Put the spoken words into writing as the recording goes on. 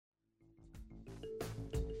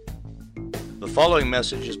The following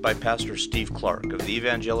message is by Pastor Steve Clark of the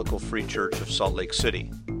Evangelical Free Church of Salt Lake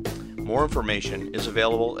City. More information is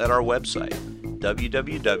available at our website,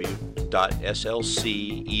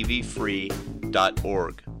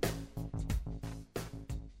 www.slcevfree.org.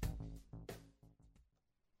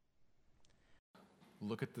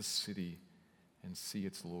 Look at the city and see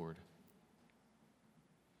its Lord.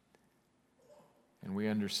 And we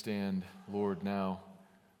understand, Lord, now,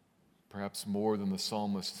 perhaps more than the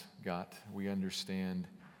psalmist got, we understand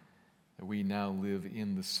that we now live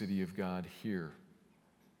in the city of God here,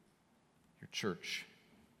 your church.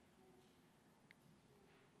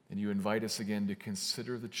 And you invite us again to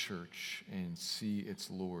consider the church and see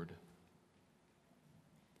its Lord.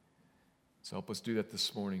 So help us do that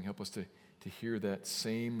this morning. Help us to hear that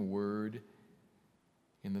same word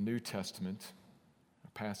in the New Testament, a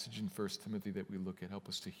passage in 1 Timothy that we look at. Help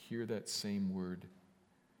us to hear that same word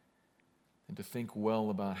and to think well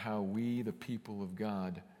about how we, the people of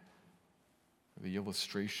God, are the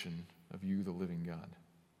illustration of you, the living God.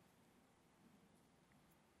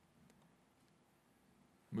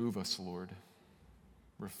 Move us, Lord.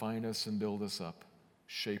 Refine us and build us up.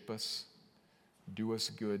 Shape us. Do us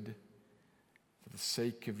good for the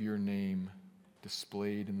sake of your name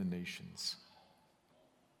displayed in the nations.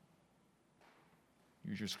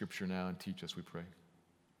 Use your scripture now and teach us, we pray.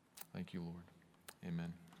 Thank you, Lord.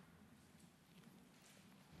 Amen.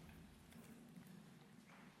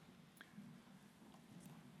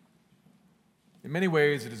 In many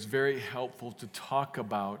ways, it is very helpful to talk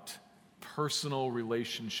about personal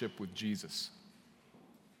relationship with Jesus.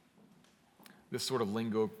 This sort of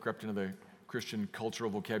lingo crept into the Christian cultural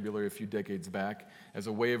vocabulary a few decades back as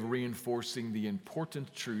a way of reinforcing the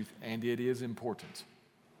important truth, and it is important,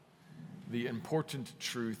 the important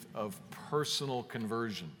truth of personal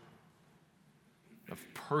conversion, of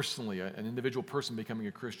personally, an individual person becoming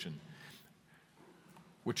a Christian,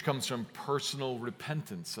 which comes from personal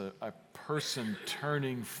repentance, a person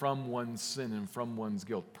turning from one's sin and from one's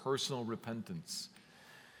guilt, personal repentance.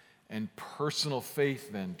 And personal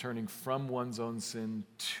faith then, turning from one's own sin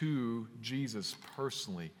to Jesus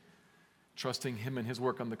personally, trusting him and his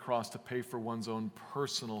work on the cross to pay for one's own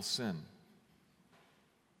personal sin.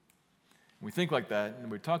 When we think like that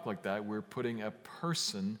and we talk like that, we're putting a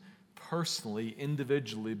person personally,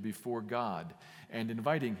 individually before God and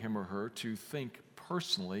inviting him or her to think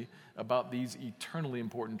personally about these eternally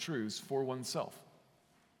important truths for oneself.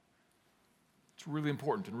 It's really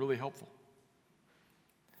important and really helpful.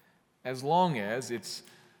 As long as it's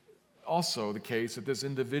also the case that this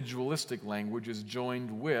individualistic language is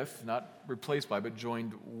joined with, not replaced by, but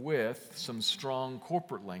joined with some strong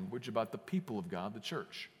corporate language about the people of God, the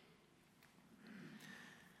church.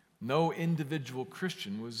 No individual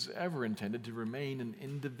Christian was ever intended to remain an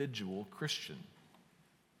individual Christian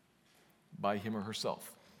by him or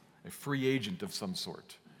herself, a free agent of some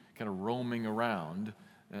sort, kind of roaming around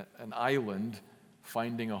an island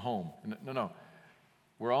finding a home. No.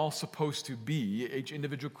 We're all supposed to be, each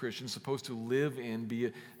individual Christian is supposed to live in,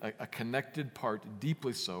 be a connected part,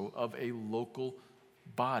 deeply so, of a local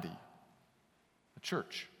body, a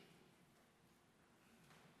church.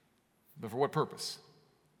 But for what purpose?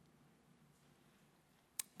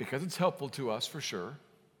 Because it's helpful to us, for sure.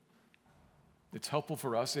 It's helpful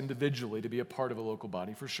for us individually to be a part of a local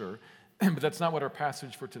body, for sure. But that's not what our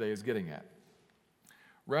passage for today is getting at.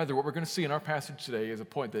 Rather, what we're going to see in our passage today is a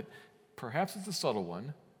point that perhaps it's a subtle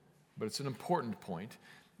one, but it's an important point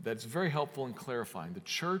that's very helpful in clarifying. The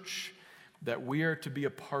church that we are to be a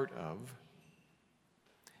part of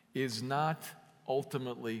is not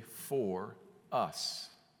ultimately for us.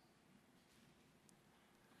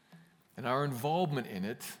 And our involvement in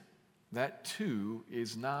it, that too,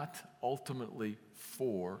 is not ultimately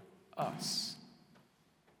for us.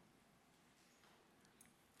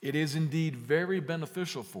 It is indeed very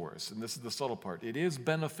beneficial for us, and this is the subtle part. It is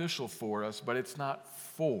beneficial for us, but it's not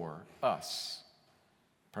for us,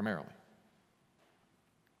 primarily.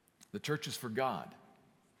 The church is for God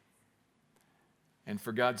and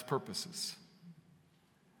for God's purposes.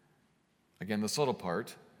 Again, the subtle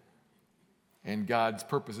part, and God's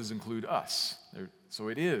purposes include us. So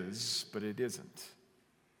it is, but it isn't.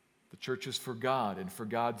 The church is for God and for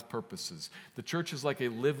God's purposes. The church is like a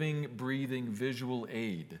living, breathing visual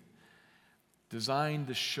aid designed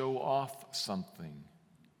to show off something,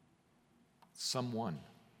 someone.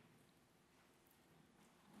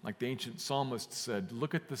 Like the ancient psalmist said,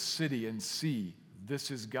 look at the city and see,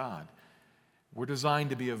 this is God. We're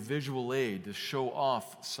designed to be a visual aid to show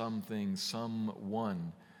off something,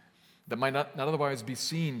 someone that might not otherwise be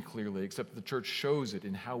seen clearly, except the church shows it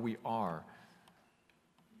in how we are.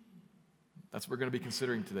 That's what we're going to be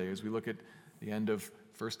considering today as we look at the end of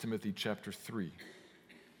 1 Timothy chapter 3.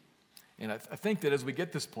 And I think that as we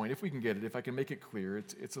get this point, if we can get it, if I can make it clear,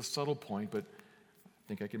 it's a subtle point, but I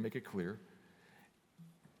think I can make it clear.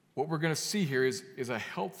 What we're going to see here is a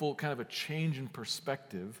helpful kind of a change in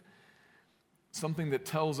perspective, something that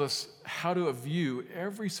tells us how to view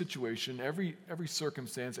every situation, every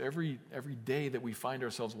circumstance, every day that we find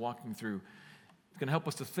ourselves walking through. It's going to help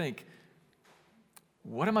us to think,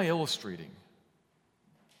 what am I illustrating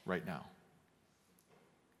right now?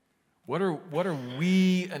 What are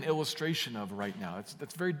we an illustration of right now?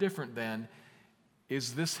 That's very different than,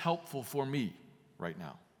 is this helpful for me right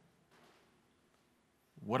now?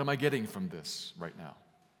 What am I getting from this right now?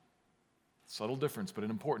 Subtle difference, but an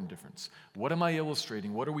important difference. What am I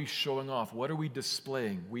illustrating? What are we showing off? What are we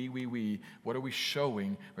displaying? We. What are we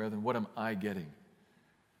showing rather than what am I getting?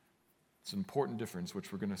 It's an important difference,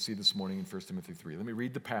 which we're going to see this morning in 1 Timothy 3. Let me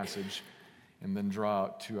read the passage and then draw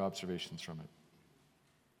out two observations from it.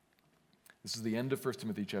 This is the end of 1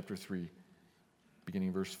 Timothy chapter 3,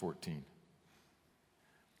 beginning verse 14.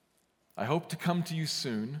 I hope to come to you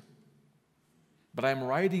soon, but I am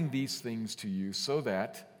writing these things to you so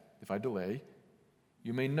that, if I delay,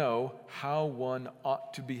 you may know how one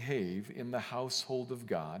ought to behave in the household of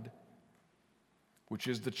God, which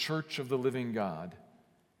is the church of the living God,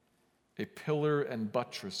 a pillar and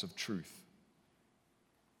buttress of truth.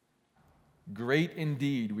 Great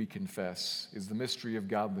indeed, we confess, is the mystery of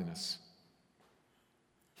godliness.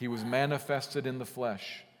 He was manifested in the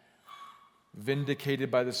flesh,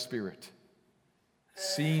 vindicated by the Spirit,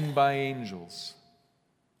 seen by angels,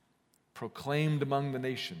 proclaimed among the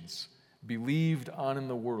nations, believed on in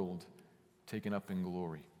the world, taken up in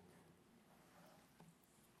glory.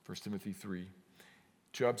 1 Timothy 3.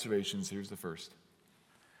 Two observations. Here's the first.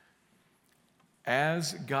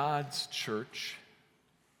 As God's church,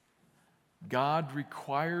 God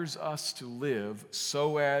requires us to live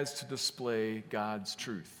so as to display God's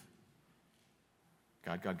truth.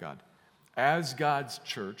 God. As God's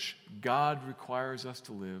church, God requires us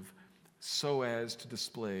to live so as to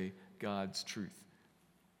display God's truth.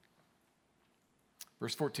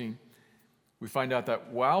 Verse 14, we find out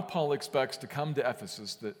that while Paul expects to come to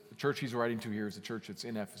Ephesus, the church he's writing to here is the church that's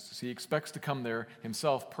in Ephesus. He expects to come there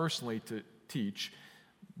himself personally to teach,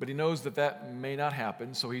 but he knows that may not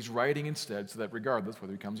happen, so he's writing instead, so that regardless,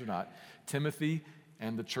 whether he comes or not, Timothy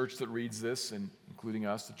and the church that reads this, and including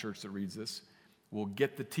us, the church that reads this, will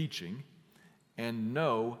get the teaching and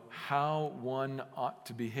know how one ought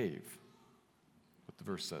to behave. What the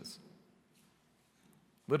verse says.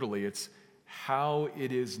 Literally, it's how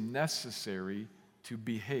it is necessary to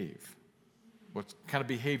behave. What kind of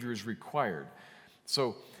behavior is required.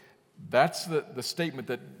 So that's the statement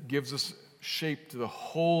that gives us shape to the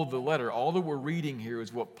whole of the letter. All that we're reading here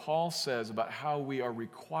is what Paul says about how we are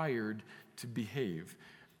required to behave.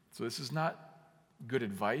 So this is not good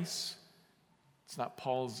advice. It's not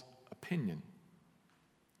Paul's opinion.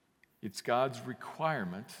 It's God's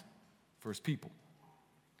requirement for his people.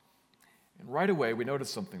 And right away, we notice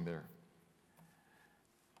something there.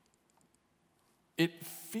 It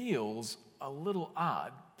feels a little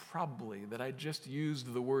odd, probably, that I just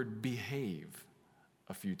used the word behave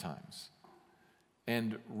a few times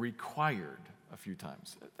and required a few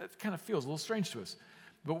times. That kind of feels a little strange to us.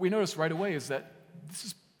 But what we notice right away is that this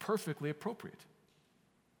is perfectly appropriate.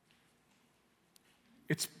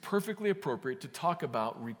 It's perfectly appropriate to talk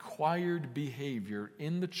about required behavior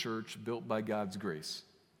in the church built by God's grace.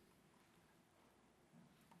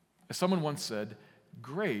 As someone once said,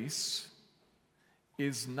 grace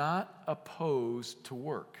is not opposed to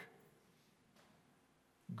work.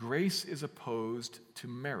 Grace is opposed to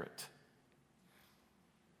merit.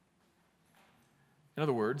 In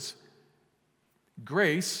other words,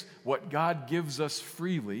 grace, what God gives us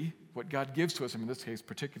freely, what God gives to us, in this case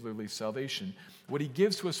particularly salvation, what he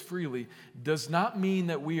gives to us freely does not mean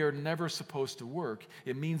that we are never supposed to work.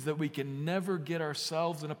 It means that we can never get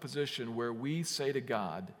ourselves in a position where we say to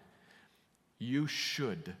God, you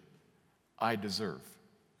should, I deserve.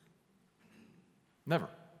 Never.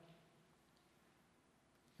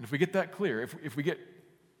 And if we get that clear, if we get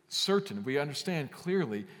certain, if we understand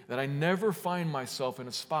clearly that I never find myself in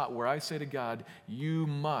a spot where I say to God, you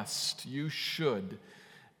must, you should,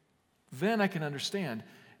 then I can understand,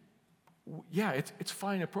 yeah, it's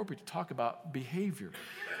fine and appropriate to talk about behavior.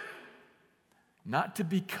 Not to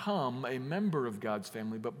become a member of God's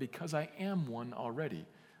family, but because I am one already.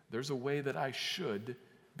 There's a way that I should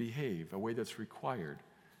behave, a way that's required.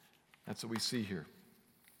 That's what we see here.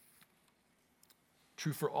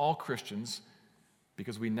 True for all Christians,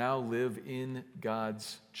 because we now live in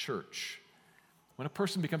God's church. When a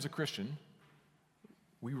person becomes a Christian,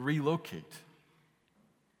 We relocate.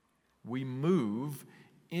 We move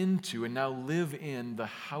into and now live in the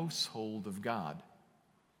household of God.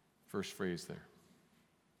 First phrase there.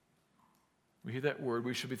 We hear that word,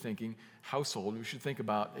 we should be thinking household. We should think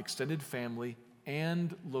about extended family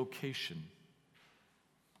and location.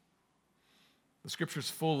 The Scripture is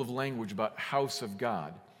full of language about house of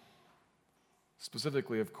God.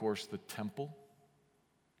 Specifically, of course, the temple,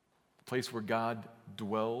 the place where God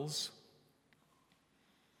dwells.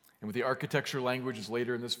 And with the architecture language is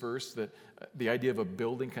later in this verse, that the idea of a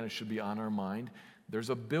building kind of should be on our mind.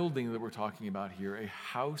 There's a building that we're talking about here, a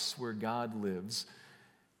house where God lives.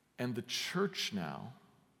 And the church now,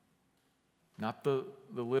 not the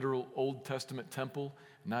literal Old Testament temple,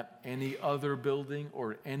 not any other building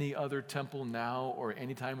or any other temple now or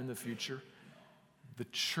any time in the future. The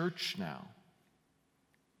church now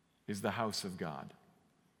is the house of God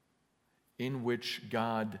in which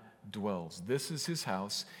God dwells. This is his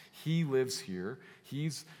house. He lives here.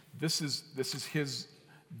 This is his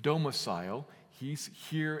domicile. He's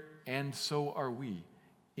here, and so are we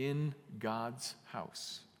in God's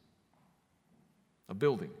house. A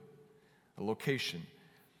building, a location.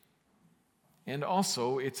 And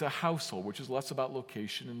also, it's a household, which is less about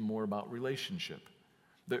location and more about relationship.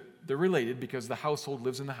 They're related because the household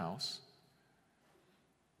lives in the house.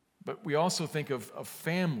 But we also think of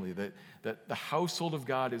family, that the household of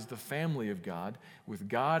God is the family of God, with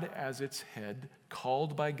God as its head,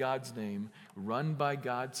 called by God's name, run by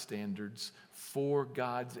God's standards, for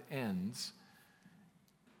God's ends.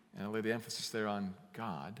 And I lay the emphasis there on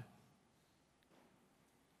God.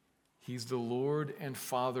 He's the Lord and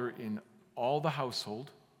Father in all the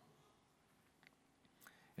household.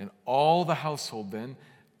 And all the household then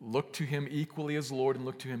look to him equally as Lord and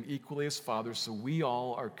look to him equally as Father. So we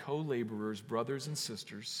all are co-laborers, brothers and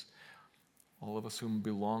sisters, all of us whom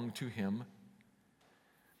belong to him.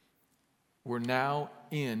 We're now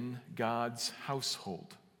in God's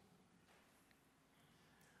household,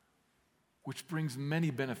 which brings many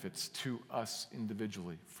benefits to us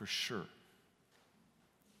individually, for sure.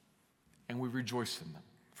 And we rejoice in them,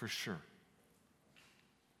 for sure.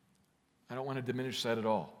 I don't want to diminish that at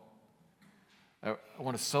all. I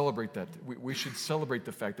want to celebrate that. We should celebrate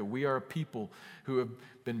the fact that we are a people who have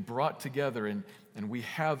been brought together and we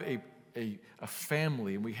have a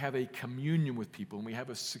family and we have a communion with people and we have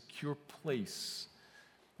a secure place.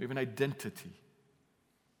 We have an identity.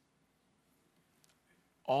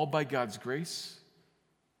 All by God's grace.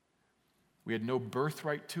 We had no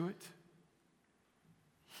birthright to it.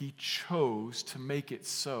 He chose to make it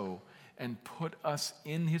so and put us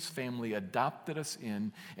in his family, adopted us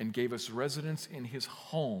in, and gave us residence in his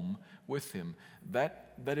home with him.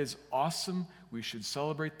 That is awesome. We should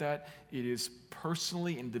celebrate that. It is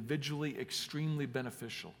personally, individually, extremely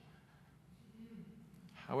beneficial.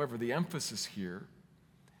 However, the emphasis here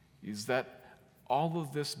is that all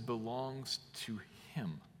of this belongs to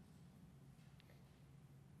him.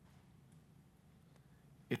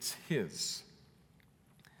 It's his.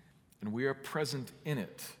 And we are present in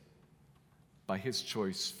it by his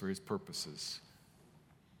choice for his purposes.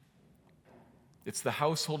 It's the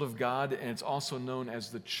household of God, and it's also known as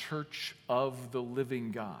the church of the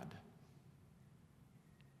living God.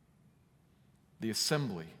 The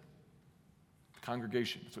assembly, the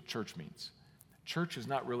congregation, that's what church means. Church is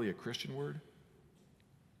not really a Christian word.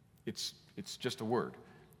 It's just a word.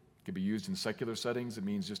 It can be used in secular settings. It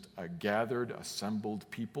means just a gathered, assembled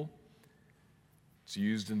people. It's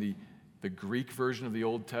used in the Greek version of the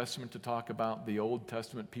Old Testament to talk about the Old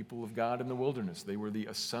Testament people of God in the wilderness. They were the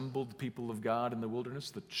assembled people of God in the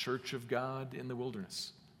wilderness, the church of God in the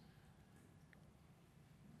wilderness.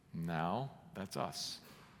 Now, that's us.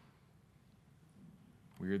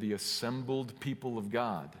 We are the assembled people of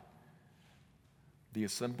God, the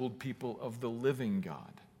assembled people of the living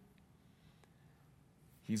God.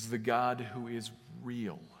 He's the God who is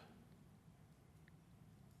real.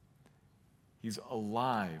 He's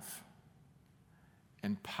alive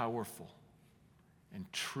and powerful and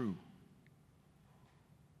true.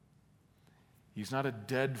 He's not a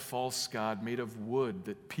dead false god made of wood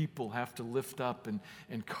that people have to lift up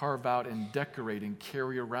and carve out and decorate and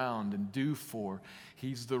carry around and do for.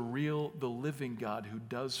 He's the real, the living God who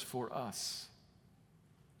does for us,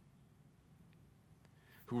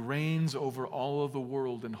 who reigns over all of the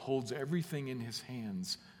world and holds everything in his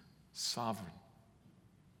hands, sovereign.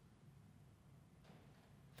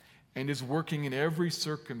 And is working in every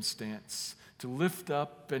circumstance to lift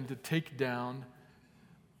up and to take down,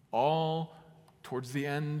 all towards the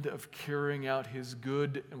end of carrying out his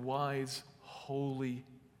good and wise, holy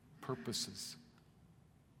purposes.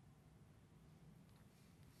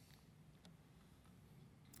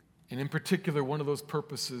 And in particular, one of those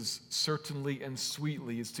purposes, certainly and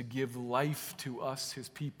sweetly, is to give life to us, his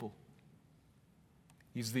people.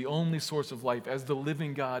 He's the only source of life. As the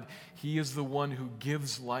living God, he is the one who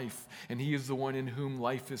gives life, and he is the one in whom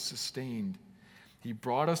life is sustained. He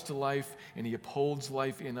brought us to life, and he upholds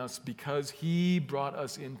life in us because he brought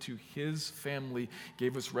us into his family,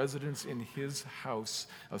 gave us residence in his house,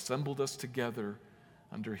 assembled us together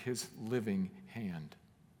under his living hand.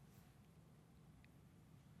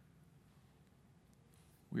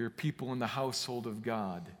 We are people in the household of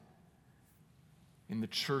God, in the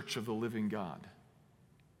church of the living God.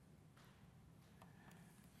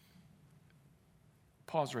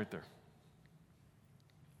 Pause right there.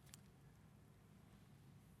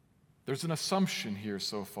 There's an assumption here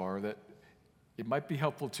so far that it might be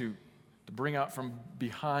helpful to bring out from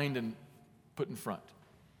behind and put in front.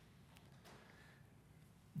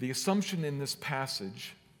 The assumption in this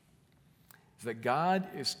passage is that God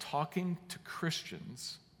is talking to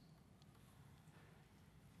Christians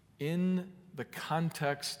in the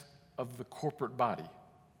context of the corporate body,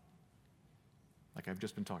 like I've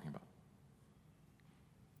just been talking about.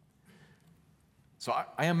 So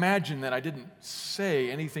I imagine that I didn't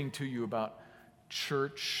say anything to you about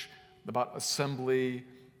church, about assembly,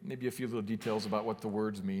 maybe a few little details about what the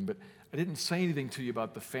words mean, but I didn't say anything to you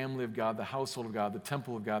about the family of God, the household of God, the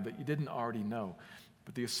temple of God that you didn't already know.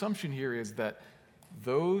 But the assumption here is that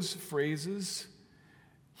those phrases,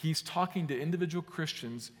 he's talking to individual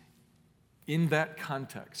Christians in that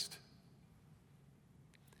context.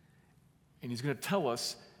 And he's going to tell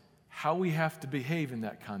us how we have to behave in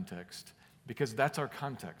that context, because that's our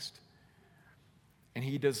context. And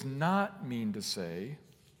he does not mean to say,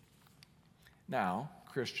 now,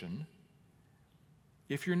 Christian,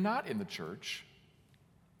 if you're not in the church,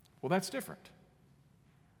 well, that's different.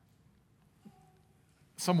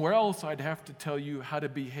 Somewhere else, I'd have to tell you how to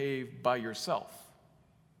behave by yourself,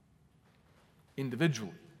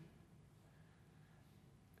 individually.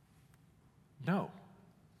 No.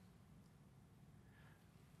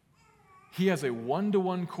 He has a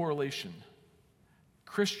one-to-one correlation.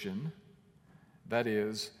 Christian, that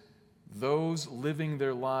is, those living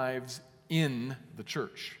their lives in the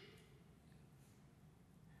church.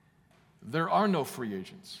 There are no free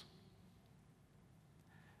agents.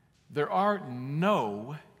 There are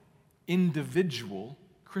no individual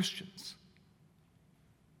Christians.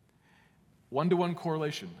 One-to-one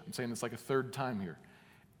correlation. I'm saying this like a third time here.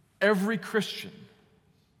 Every Christian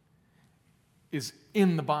is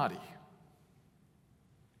in the body,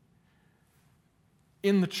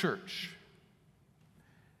 in the church.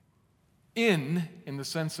 In the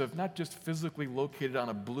sense of not just physically located on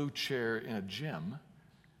a blue chair in a gym,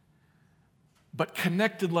 but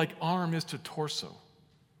connected like arm is to torso.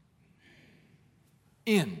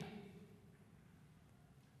 In.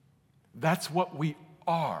 That's what we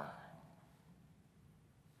are.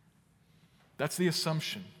 That's the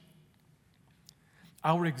assumption.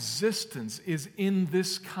 Our existence is in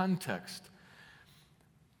this context.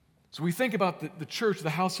 So we think about the church, the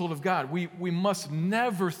household of God. We must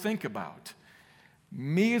never think about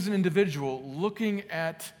me as an individual looking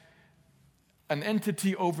at an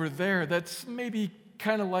entity over there that's maybe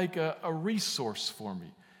kind of like a resource for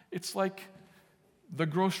me. It's like the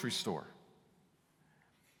grocery store.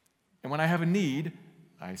 And when I have a need,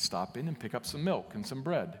 I stop in and pick up some milk and some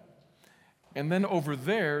bread. And then over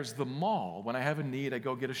there's the mall. When I have a need, I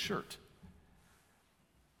go get a shirt.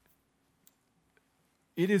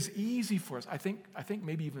 It is easy for us, I think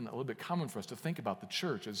maybe even a little bit common for us to think about the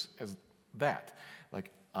church as that.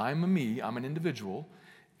 Like, I'm an individual,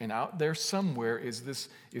 and out there somewhere is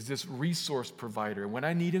this resource provider. And when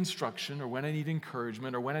I need instruction, or when I need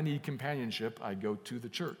encouragement, or when I need companionship, I go to the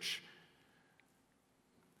church.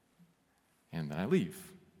 And then I leave.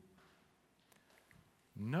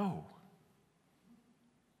 No.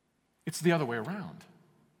 It's the other way around.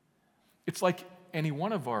 It's like any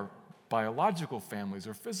one of our biological families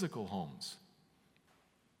or physical homes.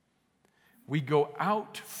 We go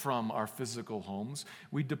out from our physical homes.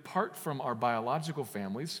 We depart from our biological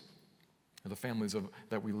families, the families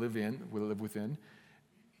that we live within,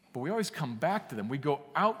 but we always come back to them. We go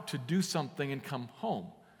out to do something and come home.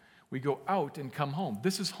 We go out and come home.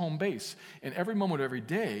 This is home base. And every moment of every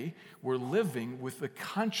day, we're living with the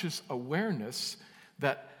conscious awareness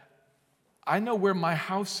that I know where my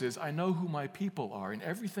house is, I know who my people are, and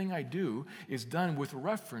everything I do is done with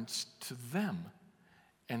reference to them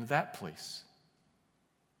and that place.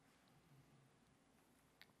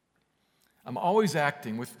 I'm always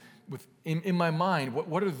acting with in my mind,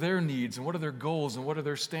 what are their needs and what are their goals and what are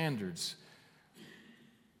their standards?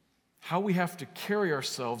 how we have to carry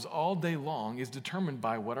ourselves all day long is determined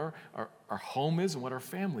by what our home is and what our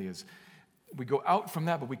family is. We go out from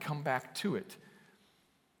that, but we come back to it.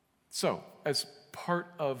 So, as part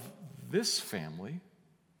of this family,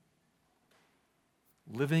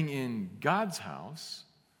 living in God's house,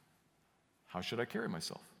 how should I carry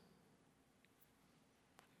myself?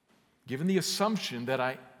 Given the assumption that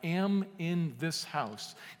I am in this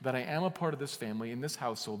house, that I am a part of this family, in this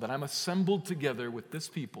household, that I'm assembled together with this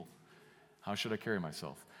people, how should I carry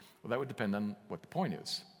myself? Well, that would depend on what the point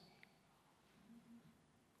is.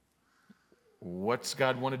 What's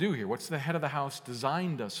God want to do here? What's the head of the house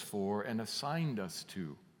designed us for and assigned us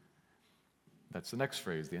to? That's the next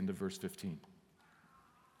phrase, the end of verse 15.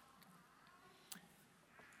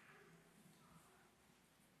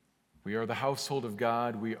 We are the household of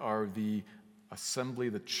God. We are the assembly,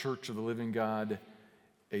 the church of the living God,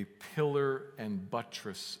 a pillar and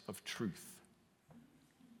buttress of truth.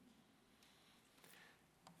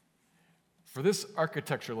 For this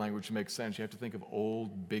architecture language to make sense, you have to think of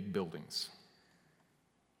old, big buildings.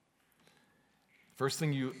 First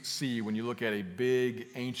thing you see when you look at a big,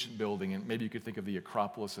 ancient building, and maybe you could think of the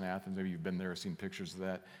Acropolis in Athens, maybe you've been there or seen pictures of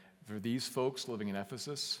that. For these folks living in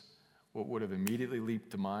Ephesus, what would have immediately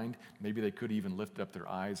leaped to mind, maybe they could even lift up their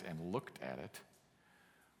eyes and looked at it,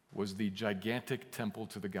 was the gigantic temple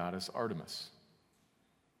to the goddess Artemis.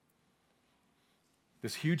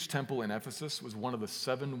 This huge temple in Ephesus was one of the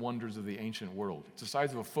 7 wonders of the ancient world. It's the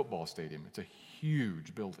size of a football stadium. It's a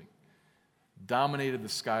huge building. Dominated the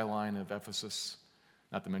skyline of Ephesus,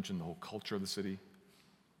 not to mention the whole culture of the city.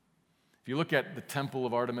 If you look at the temple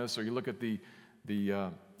of Artemis, or you look at the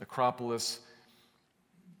Acropolis,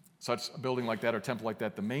 such a building like that or temple like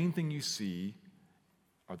that, the main thing you see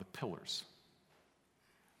are the pillars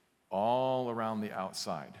all around the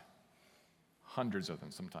outside. Hundreds of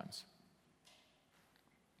them sometimes.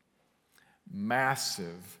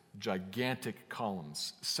 Massive, gigantic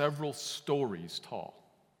columns, several stories tall.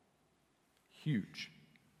 Huge.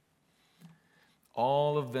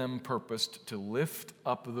 All of them purposed to lift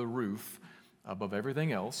up the roof above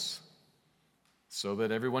everything else so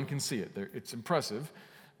that everyone can see it. It's impressive.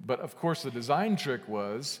 But of course, the design trick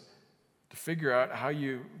was to figure out how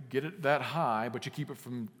you get it that high, but you keep it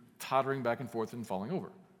from tottering back and forth and falling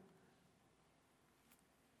over.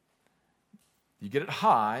 You get it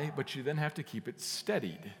high, but you then have to keep it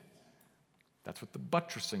steadied. That's what the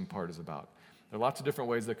buttressing part is about. There are lots of different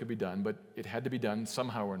ways that could be done, but it had to be done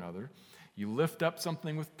somehow or another. You lift up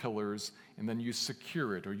something with pillars, and then you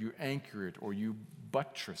secure it, or you anchor it, or you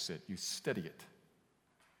buttress it, you steady it.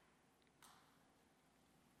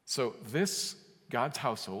 So this God's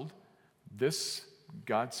household, this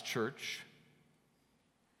God's church,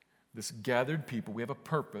 this gathered people, we have a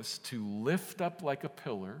purpose to lift up like a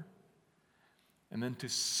pillar and then to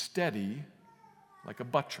steady like a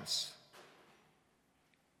buttress.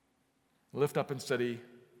 Lift up and steady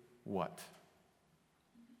what?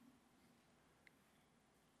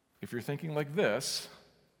 If you're thinking like this,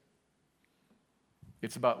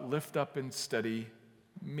 it's about lift up and steady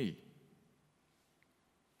me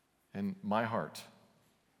and my heart.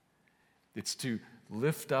 It's to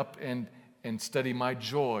lift up and steady my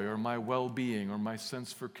joy or my well-being or my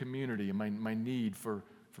sense for community and my need for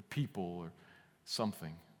people or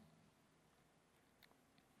something.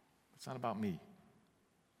 It's not about me.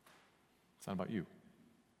 It's not about you.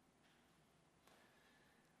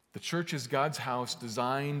 The church is God's house,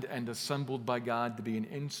 designed and assembled by God to be an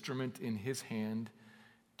instrument in His hand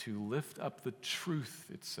to lift up the truth,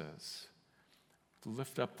 it says. To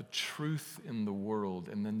lift up the truth in the world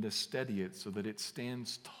and then to steady it so that it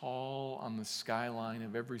stands tall on the skyline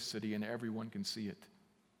of every city and everyone can see it.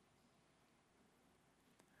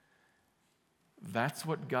 That's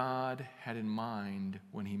what God had in mind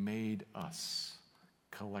when He made us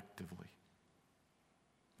collectively,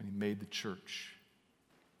 when He made the church.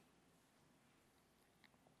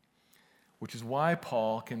 Which is why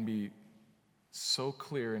Paul can be so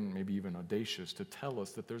clear and maybe even audacious to tell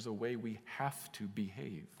us that there's a way we have to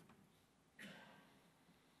behave.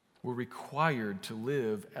 We're required to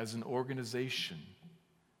live as an organization,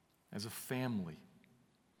 as a family.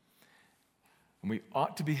 And we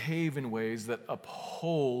ought to behave in ways that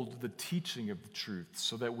uphold the teaching of the truth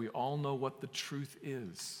so that we all know what the truth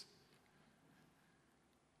is.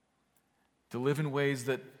 To live in ways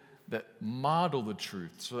that model the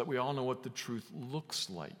truth so that we all know what the truth looks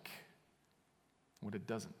like, what it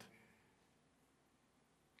doesn't.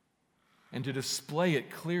 And to display it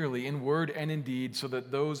clearly in word and in deed so that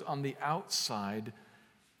those on the outside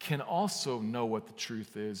can also know what the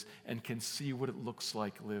truth is and can see what it looks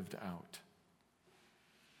like lived out.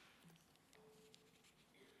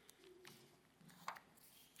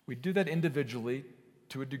 We do that individually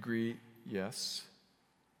to a degree, yes.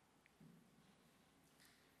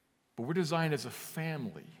 But we're designed as a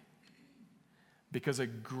family because a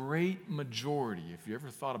great majority, if you ever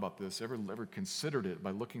thought about this, ever considered it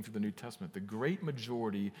by looking through the New Testament, the great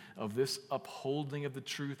majority of this upholding of the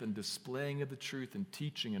truth and displaying of the truth and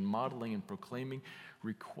teaching and modeling and proclaiming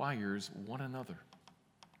requires one another.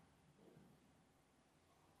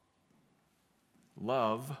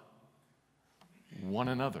 Love one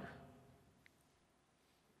another.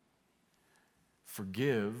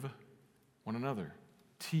 Forgive one another.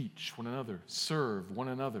 Teach one another. Serve one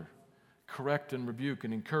another. Correct and rebuke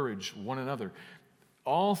and encourage one another.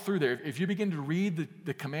 All through there, if you begin to read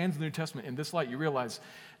the commands of the New Testament in this light, you realize,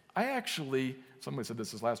 somebody said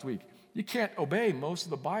this last week, you can't obey most of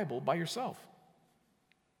the Bible by yourself.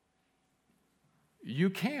 You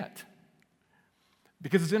can't.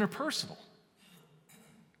 Because it's interpersonal.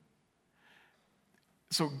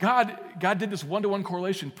 So God did this one-to-one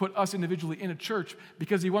correlation, put us individually in a church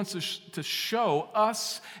because he wants to show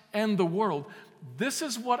us and the world, this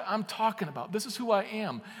is what I'm talking about. This is who I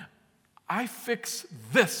am. I fix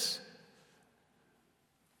this.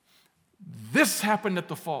 This happened at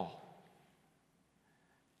the fall.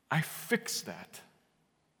 I fix that.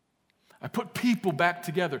 I put people back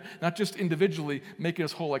together, not just individually making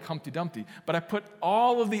us whole like Humpty Dumpty, but I put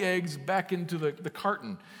all of the eggs back into the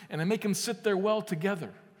carton, and I make them sit there well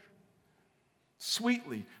together,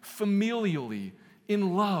 sweetly, familially,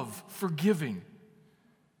 in love, forgiving,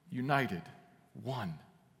 united, one.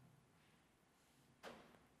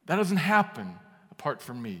 That doesn't happen apart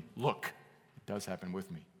from me. Look, it does happen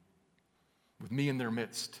with me. With me in their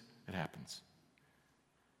midst, it happens.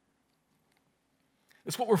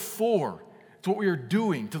 It's what we're for. It's what we are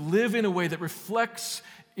doing, to live in a way that reflects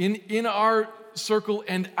in our circle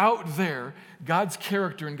and out there God's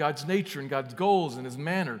character and God's nature and God's goals and his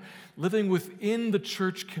manner, living within the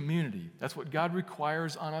church community. That's what God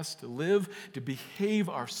requires on us to live, to behave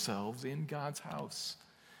ourselves in God's house.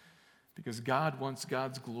 Because God wants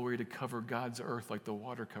God's glory to cover God's earth like the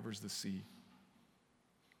water covers the sea.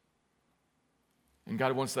 And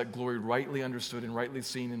God wants that glory rightly understood and rightly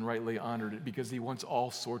seen and rightly honored because he wants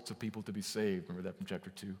all sorts of people to be saved. Remember that from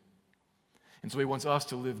chapter 2. And so he wants us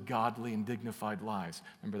to live godly and dignified lives.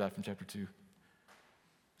 Remember that from chapter 2.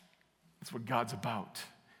 That's what God's about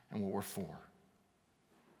and what we're for.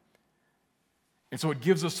 And so it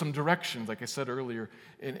gives us some directions, like I said earlier,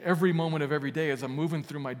 in every moment of every day as I'm moving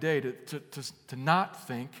through my day to not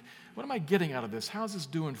think, what am I getting out of this? How's this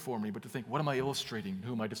doing for me? But to think, what am I illustrating?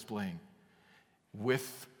 Who am I displaying?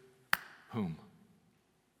 With whom?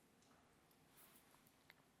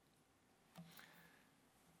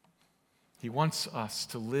 He wants us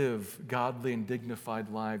to live godly and dignified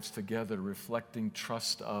lives together, reflecting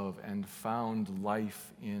trust of and found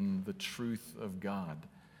life in the truth of God.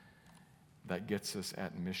 That gets us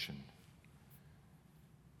at mission.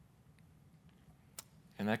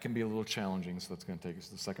 And that can be a little challenging, so that's going to take us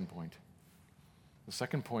to the second point. The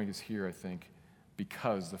second point is here, I think,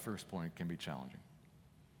 because the first point can be challenging.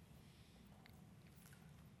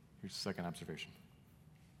 Here's the second observation.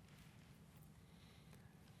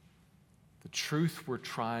 The truth we're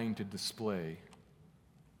trying to display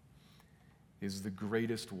is the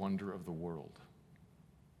greatest wonder of the world.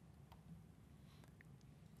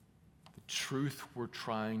 The truth we're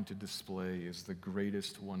trying to display is the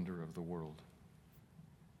greatest wonder of the world.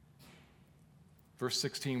 Verse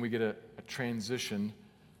 16, we get a transition.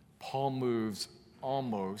 Paul moves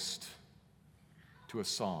almost to a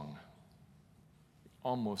song.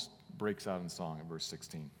 Almost breaks out in song in verse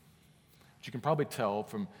 16. But you can probably tell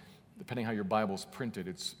from, depending how your Bible's printed,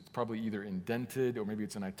 it's probably either indented or maybe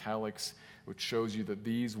it's in italics, which shows you that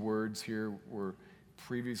these words here were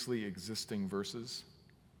previously existing verses.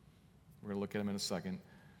 We're going to look at them in a second.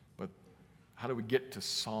 But how do we get to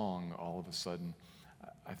song all of a sudden?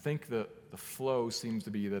 I think the flow seems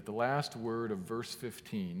to be that the last word of verse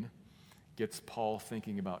 15 gets Paul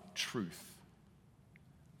thinking about truth.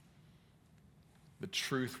 The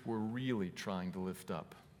truth we're really trying to lift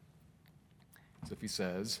up. As if he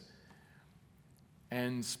says,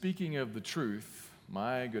 and speaking of the truth,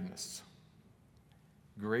 my goodness,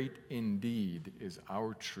 great indeed is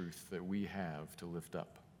our truth that we have to lift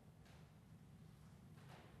up.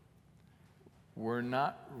 We're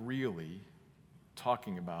not really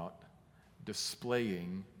talking about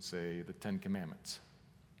displaying, say, the Ten Commandments.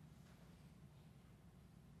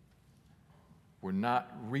 We're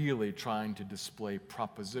not really trying to display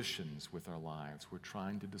propositions with our lives. We're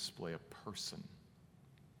trying to display a person.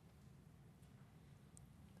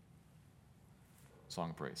 Song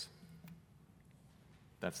of praise.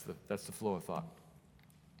 That's the flow of thought.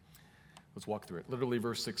 Let's walk through it. Literally,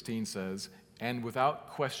 verse 16 says, "And without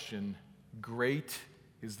question, great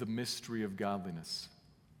is the mystery of godliness."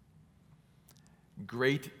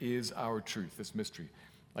 Great is our truth, this mystery.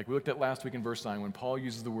 Like we looked at last week in verse 9, when Paul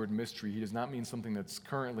uses the word mystery, he does not mean something that's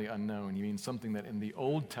currently unknown. He means something that in the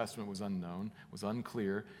Old Testament was unknown, was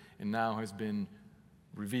unclear, and now has been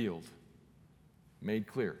revealed, made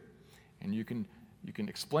clear. And you can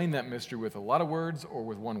explain that mystery with a lot of words or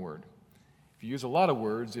with one word. If you use a lot of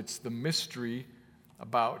words, it's the mystery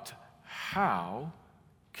about how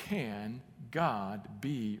can God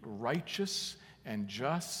be righteous and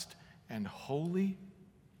just and holy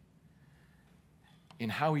in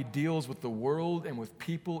how he deals with the world and with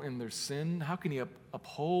people in their sin. How can he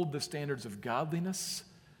uphold the standards of godliness?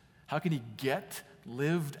 How can he get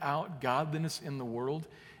lived out godliness in the world?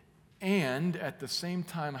 And at the same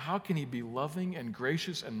time, how can he be loving and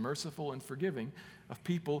gracious and merciful and forgiving of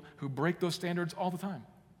people who break those standards all the time?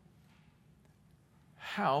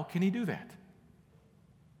 How can he do that?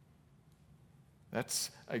 That's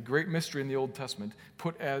a great mystery in the Old Testament,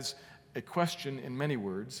 put as a question in many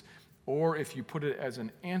words, or if you put it as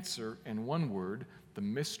an answer in one word, the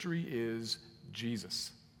mystery is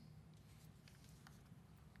Jesus.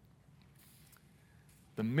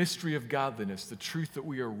 The mystery of godliness, the truth that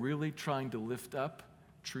we are really trying to lift up,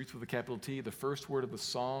 truth with a capital T, the first word of the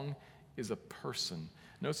song is a person.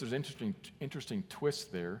 Notice there's an interesting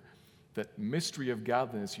twist there, that mystery of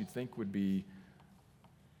godliness you'd think would be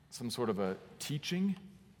some sort of a teaching.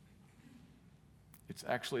 It's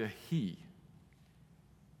actually a he.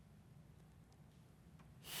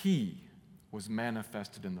 He was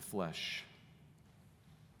manifested in the flesh.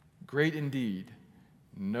 Great indeed.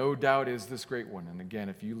 No doubt is this great one. And again,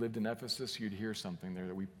 if you lived in Ephesus, you'd hear something there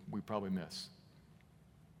that we probably miss.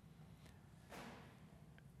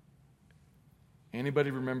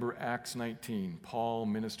 Anybody remember Acts 19, Paul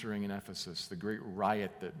ministering in Ephesus, the great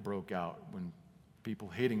riot that broke out when people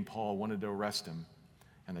hating Paul wanted to arrest him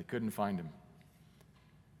and they couldn't find him?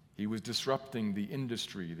 He was disrupting the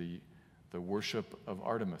industry, the worship of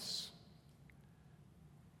Artemis.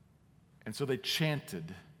 And so they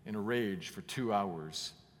chanted in a rage for 2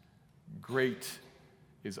 hours, "Great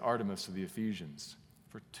is Artemis of the Ephesians."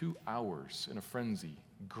 For 2 hours in a frenzy,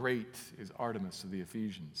 "Great is Artemis of the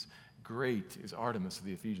Ephesians. Great is Artemis of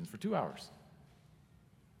the Ephesians." For 2 hours.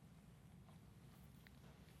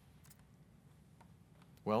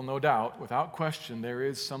 Well, no doubt, without question, there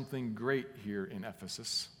is something great here in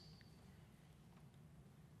Ephesus.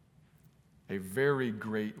 A very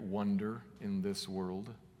great wonder in this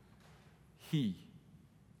world. He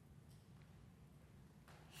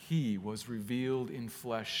was revealed in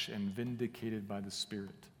flesh and vindicated by the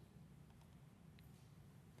Spirit.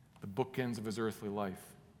 The bookends of his earthly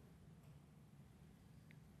life.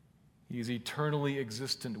 He is eternally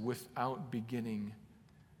existent without beginning.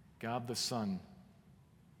 God the Son.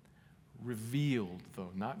 Revealed,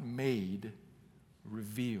 though, not made,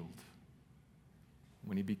 revealed.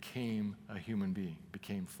 When he became a human being,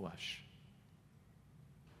 became flesh.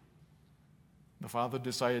 The Father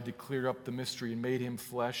decided to clear up the mystery and made him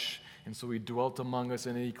flesh, and so he dwelt among us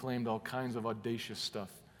and he claimed all kinds of audacious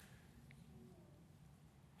stuff.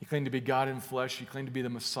 He claimed to be God in flesh. He claimed to be the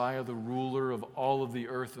Messiah, the ruler of all of the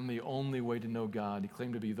earth and the only way to know God. He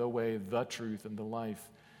claimed to be the way, the truth, and the life.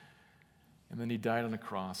 And then he died on a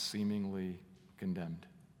cross, seemingly condemned,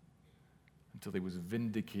 until he was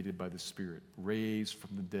vindicated by the Spirit, raised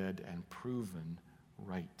from the dead, and proven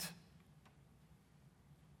right.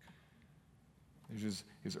 There's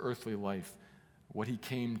his earthly life, what he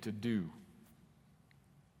came to do.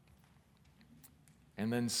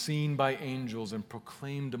 And then seen by angels and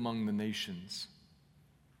proclaimed among the nations.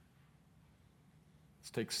 This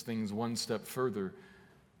takes things one step further.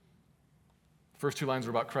 The first 2 lines are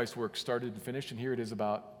about Christ's work started and finished, and here it is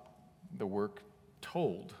about the work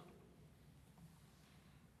told,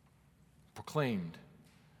 proclaimed.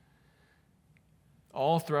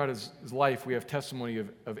 All throughout his life, we have testimony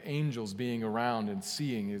of angels being around and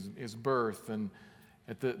seeing his birth, and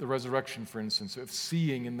at the resurrection, for instance, of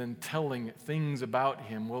seeing and then telling things about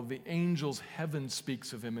him. Well, the angels, heaven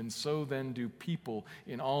speaks of him, and so then do people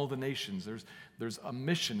in all the nations. There's a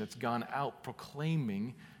mission that's gone out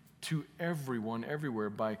proclaiming to everyone, everywhere,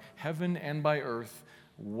 by heaven and by earth,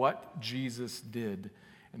 what Jesus did.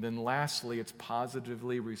 And then lastly, it's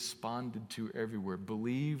positively responded to everywhere,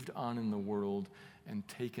 believed on in the world, and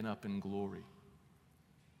taken up in glory.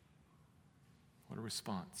 What a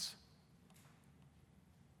response.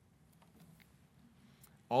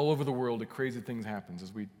 All over the world, a crazy thing happens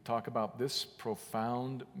as we talk about this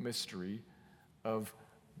profound mystery of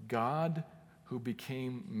God who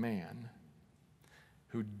became man,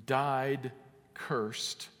 who died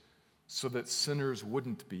cursed so that sinners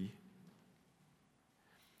wouldn't be.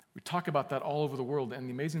 We talk about that all over the world, and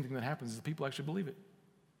the amazing thing that happens is that people actually believe it.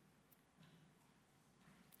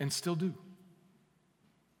 And still do.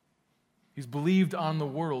 He's believed on the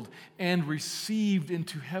world and received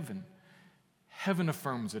into heaven. Heaven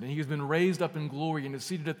affirms it, and he has been raised up in glory and is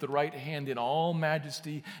seated at the right hand in all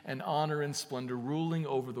majesty and honor and splendor, ruling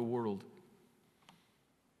over the world.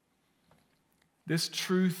 This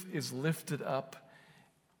truth is lifted up,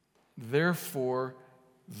 therefore,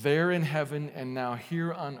 there in heaven and now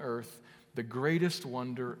here on earth, the greatest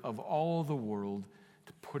wonder of all the world,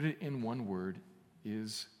 to put it in one word,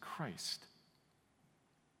 is Christ.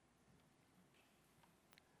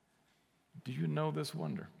 Do you know this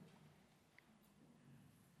wonder?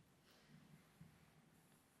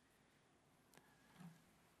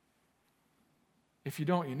 If you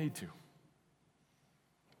don't, you need to.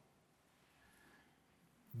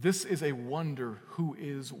 This is a wonder who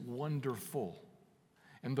is wonderful.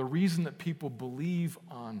 And the reason that people believe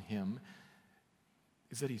on him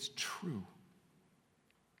is that he's true.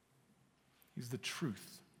 He's the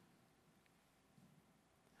truth.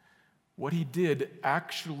 What he did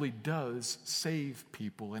actually does save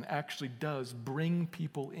people and actually does bring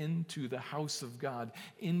people into the house of God,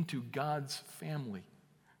 into God's family.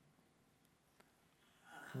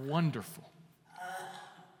 Wonderful.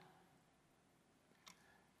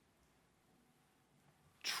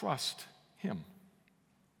 Trust him.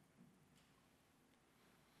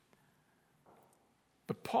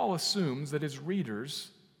 But Paul assumes that his readers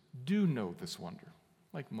do know this wonder,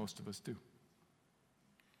 like most of us do.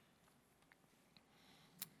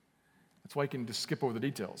 That's why you can just skip over the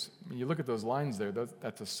details. I mean, you look at those lines there,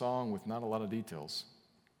 that's a song with not a lot of details.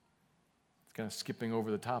 It's kind of skipping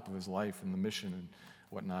over the top of his life and the mission and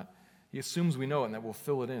whatnot. He assumes we know it and that we'll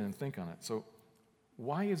fill it in and think on it. So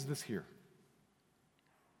why is this here?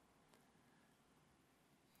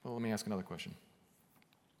 Well, let me ask another question.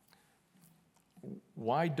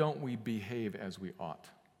 Why don't we behave as we ought?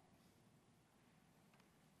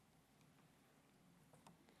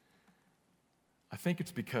 I think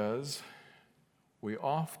it's because we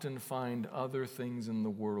often find other things in the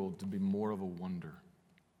world to be more of a wonder,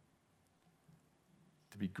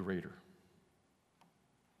 to be greater,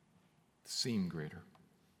 to seem greater,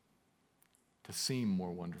 to seem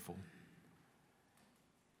more wonderful,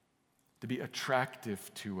 to be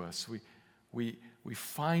attractive to us. We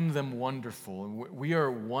find them wonderful, and we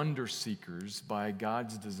are wonder seekers by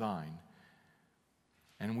God's design.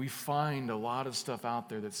 And we find a lot of stuff out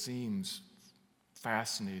there that seems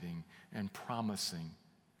fascinating and promising.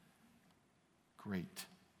 Great.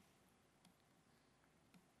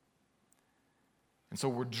 And so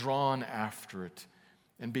we're drawn after it,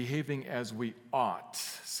 and behaving as we ought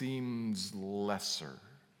seems lesser.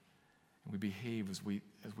 And we behave as we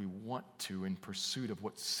want to in pursuit of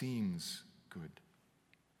what seems good.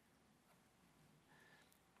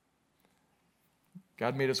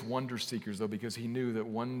 God made us wonder seekers, though, because he knew that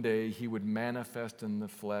one day he would manifest in the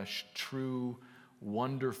flesh true,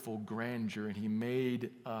 wonderful grandeur, and he made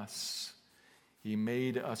us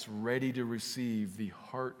ready to receive the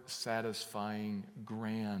heart-satisfying,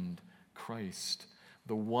 grand Christ,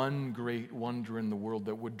 the one great wonder in the world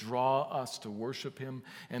that would draw us to worship him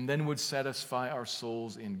and then would satisfy our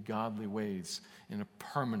souls in godly ways, in a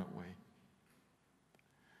permanent way.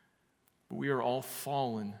 But we are all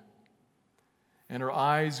fallen, and our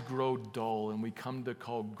eyes grow dull, and we come to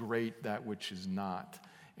call great that which is not,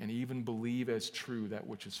 and even believe as true that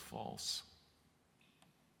which is false.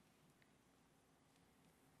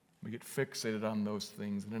 We get fixated on those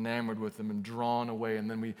things and enamored with them and drawn away, and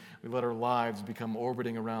then we let our lives become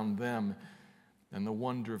orbiting around them, and the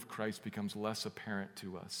wonder of Christ becomes less apparent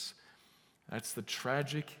to us. That's the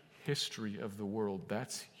tragic history of the world.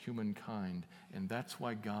 That's humankind, and that's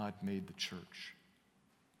why God made the church.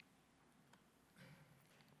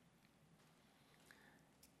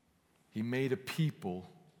 He made a people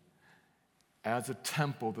as a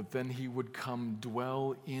temple that then he would come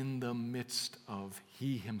dwell in the midst of,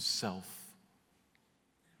 he himself.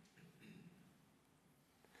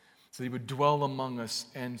 So he would dwell among us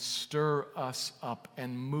and stir us up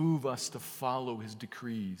and move us to follow his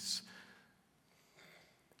decrees.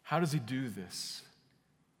 How does he do this?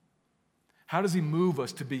 How does he move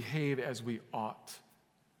us to behave as we ought?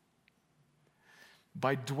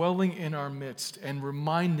 By dwelling in our midst and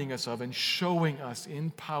reminding us of and showing us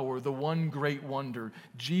in power the one great wonder,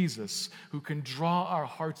 Jesus, who can draw our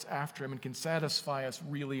hearts after him and can satisfy us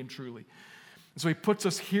really and truly. And so he puts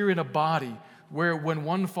us here in a body where when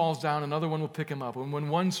one falls down, another one will pick him up. And when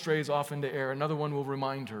one strays off into error, another one will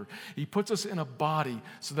remind her. He puts us in a body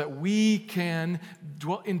so that we can,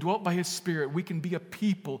 indwelt by His Spirit, we can be a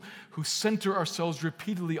people who center ourselves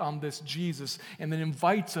repeatedly on this Jesus and then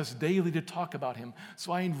invites us daily to talk about Him.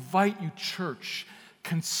 So I invite you, church,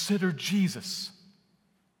 consider Jesus,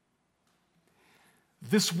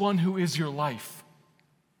 this one who is your life.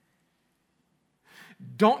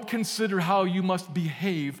 Don't consider how you must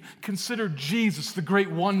behave. Consider Jesus, the great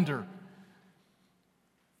wonder.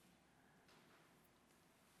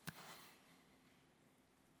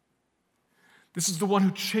 This is the one who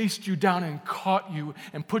chased you down and caught you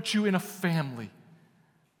and put you in a family,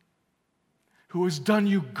 who has done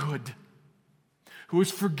you good, who has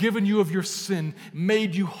forgiven you of your sin,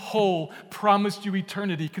 made you whole, promised you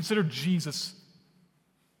eternity. Consider Jesus.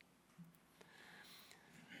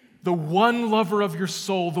 The one lover of your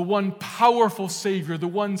soul, the one powerful Savior, the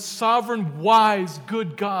one sovereign, wise,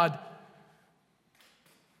 good God.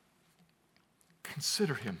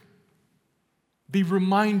 Consider Him. Be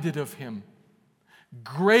reminded of Him.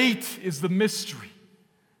 Great is the mystery.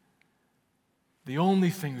 The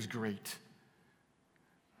only thing is great.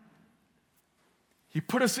 He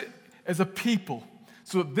put us as a people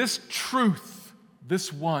so that this truth,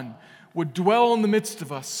 this one, would dwell in the midst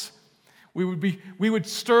of us. We would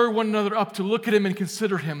stir one another up to look at Him and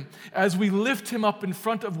consider Him as we lift Him up in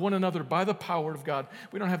front of one another by the power of God.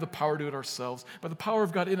 We don't have the power to do it ourselves. By the power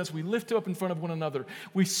of God in us, we lift Him up in front of one another.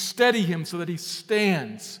 We steady Him so that He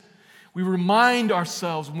stands. We remind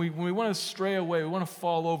ourselves when we want to stray away, we want to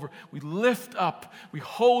fall over, we lift up, we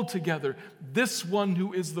hold together this one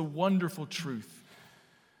who is the wonderful truth.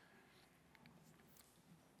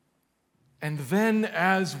 And then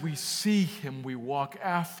as we see Him, we walk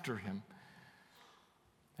after Him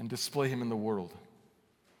and display Him in the world.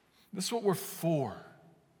 This is what we're for.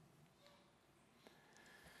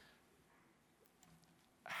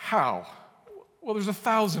 How? Well, there's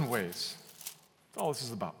 1,000 ways. That's all this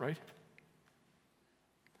is about, right?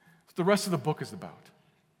 That's what the rest of the book is about.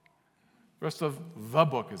 The rest of the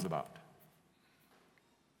book is about.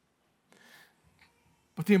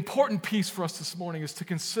 But the important piece for us this morning is to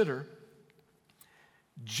consider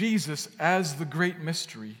Jesus as the great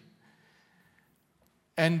mystery,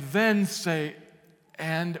 and then say,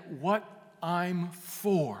 and what I'm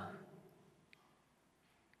for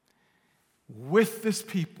with this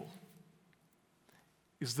people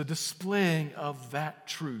is the displaying of that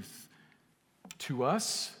truth to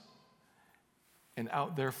us and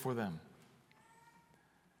out there for them.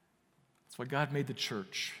 That's why God made the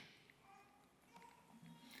church,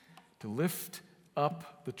 to lift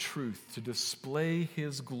up the truth, to display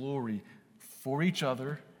His glory for each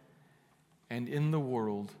other and in the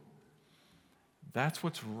world. That's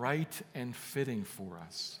what's right and fitting for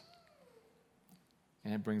us.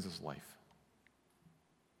 And it brings us life.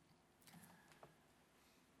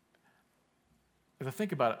 As I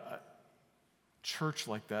think about a church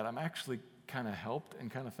like that, I'm actually kind of helped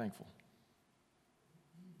and kind of thankful.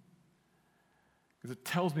 Because it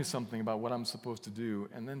tells me something about what I'm supposed to do,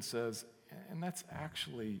 and then says, and that's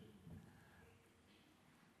actually,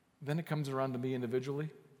 then it comes around to me individually.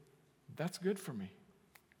 That's good for me.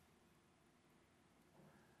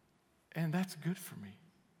 And that's good for me.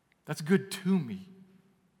 That's good to me.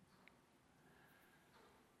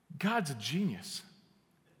 God's a genius.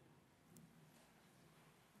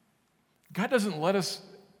 God doesn't let us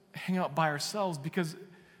hang out by ourselves because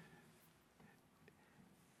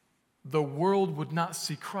the world would not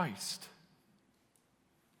see Christ,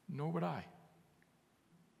 nor would I.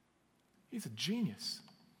 He's a genius.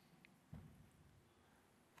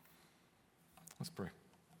 Let's pray.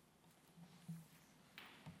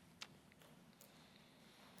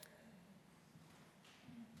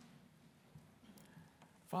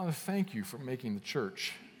 Father, thank you for making the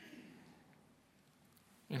church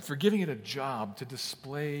and for giving it a job to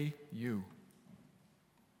display you,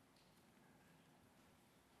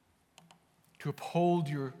 to uphold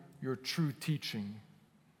your true teaching,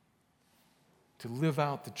 to live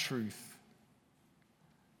out the truth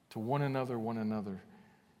to one another,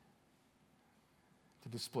 to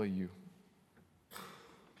display you.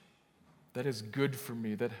 That is good for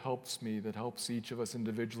me, that helps each of us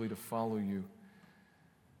individually to follow you.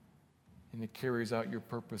 And it carries out your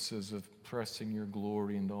purposes of pressing your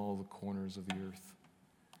glory into all the corners of the earth.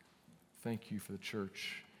 Thank you for the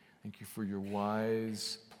church. Thank you for your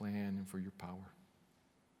wise plan and for your power.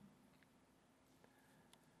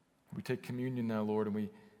 We take communion now, Lord, and we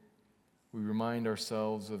remind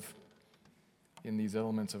ourselves of, in these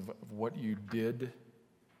elements, of what you did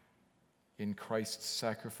in Christ's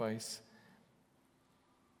sacrifice.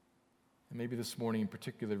 And maybe this morning in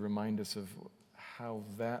particular, remind us of how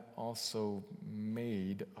that also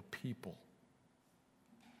made a people.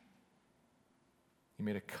 He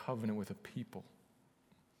made a covenant with a people.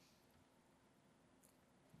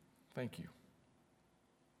 Thank you.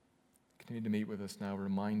 Continue to meet with us now.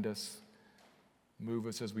 Remind us, move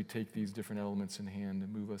us as we take these different elements in hand,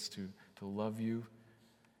 and move us to love you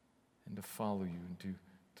and to follow you and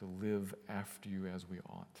to live after you as we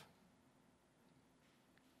ought.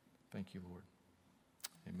 Thank you, Lord.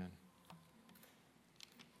 Amen.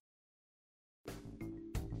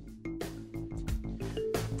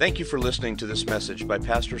 Thank you for listening to this message by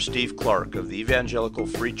Pastor Steve Clark of the Evangelical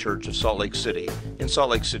Free Church of Salt Lake City in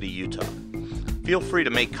Salt Lake City, Utah. Feel free to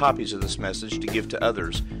make copies of this message to give to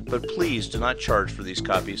others, but please do not charge for these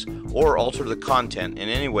copies or alter the content in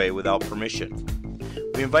any way without permission.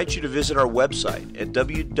 We invite you to visit our website at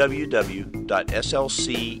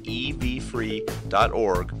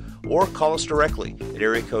www.slcevfree.org or call us directly at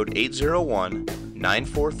area code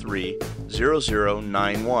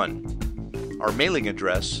 801-943-0091. Our mailing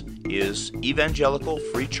address is Evangelical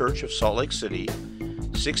Free Church of Salt Lake City,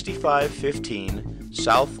 6515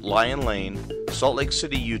 South Lion Lane, Salt Lake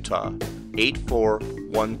City, Utah,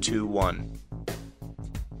 84121.